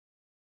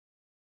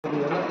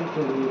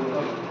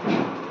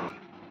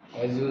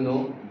As you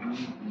know,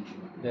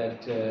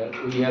 that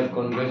we have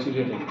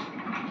congratulated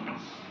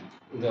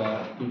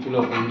the people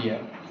of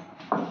India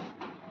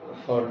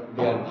for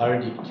their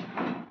verdict,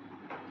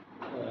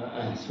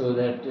 so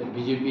that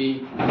BJP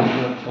did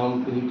not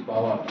come to the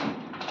power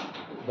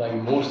by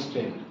more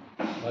strength,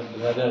 but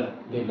rather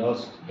they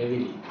lost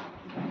heavily.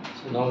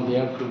 So now they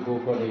have to go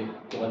for a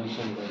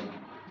coalition government.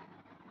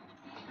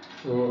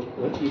 So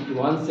it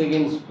once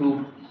again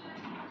proved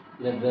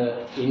that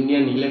the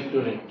Indian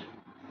electorate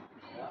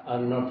are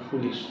not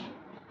foolish.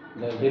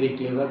 They are very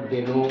clever.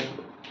 They know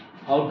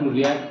how to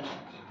react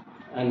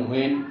and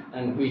when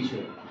and which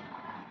way.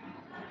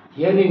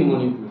 Here in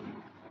Manipur,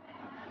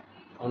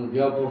 on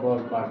behalf of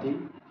our party,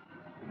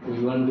 we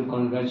want to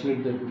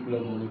congratulate the people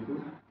of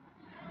Manipur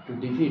to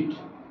defeat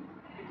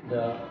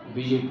the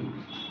BJP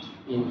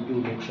in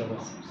 2 Lok Sabha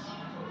seats.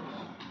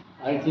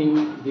 I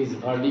think this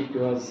verdict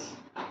was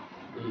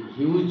a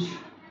huge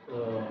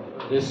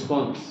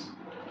response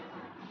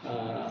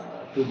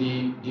to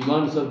the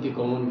demands of the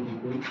common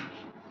people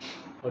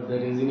for the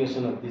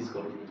resignation of this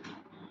government,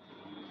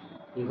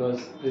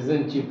 because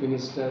present Chief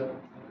Minister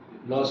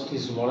lost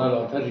his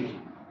moral authority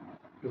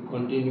to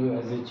continue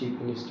as a Chief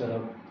Minister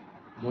of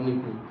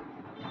Manipur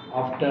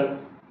after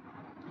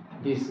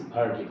this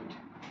verdict.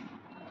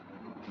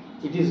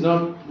 It is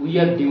not we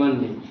are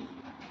demanding.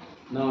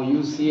 Now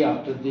you see,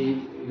 after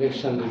the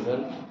election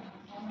result,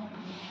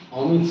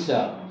 Amit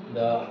Shah,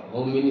 the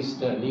Home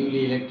Minister,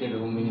 newly elected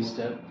Home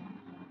Minister,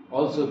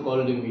 also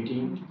called a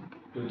meeting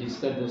to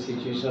discuss the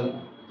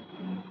situation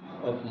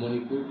of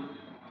Manipur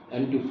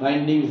and to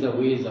finding the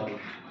ways out.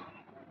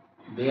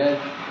 There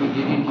he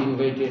didn't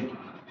invite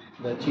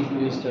the Chief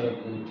Minister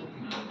of Manipur.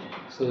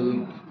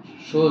 So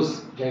it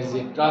shows there is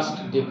a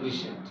trust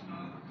deficit.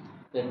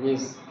 That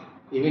means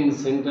even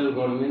central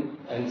government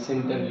and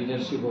central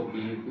leadership of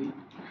BJP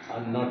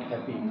are not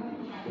happy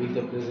with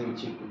the present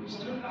Chief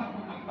Minister.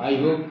 I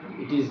hope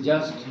it is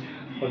just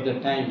for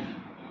the time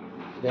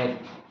that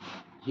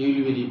he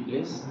will be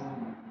replaced,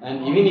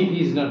 and even if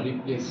he is not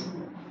replaced,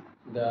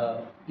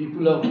 the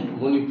people of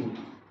Manipur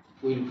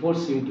will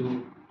force him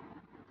to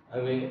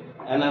have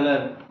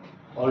another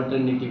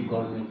alternative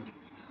government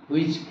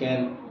which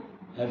can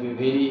have a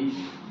very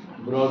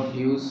broad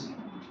views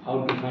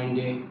how to find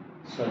a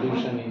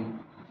solution in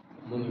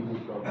Manipur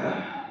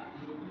problem.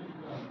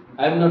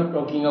 I am not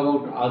talking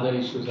about other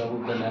issues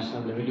about the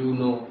national level. You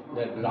know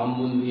that Ram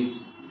Mandir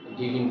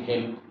didn't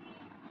help.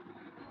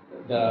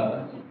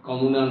 The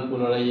communal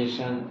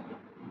polarization,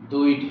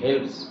 though it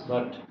helps,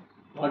 but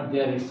what they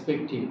are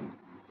expecting,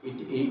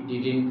 it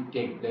didn't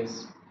take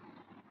place.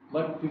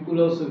 But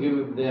people also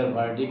gave their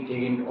verdict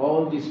against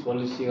all this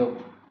policy of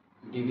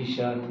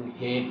division,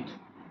 hate,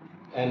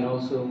 and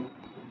also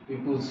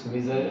people's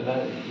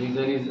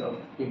miseries of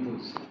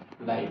people's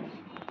life.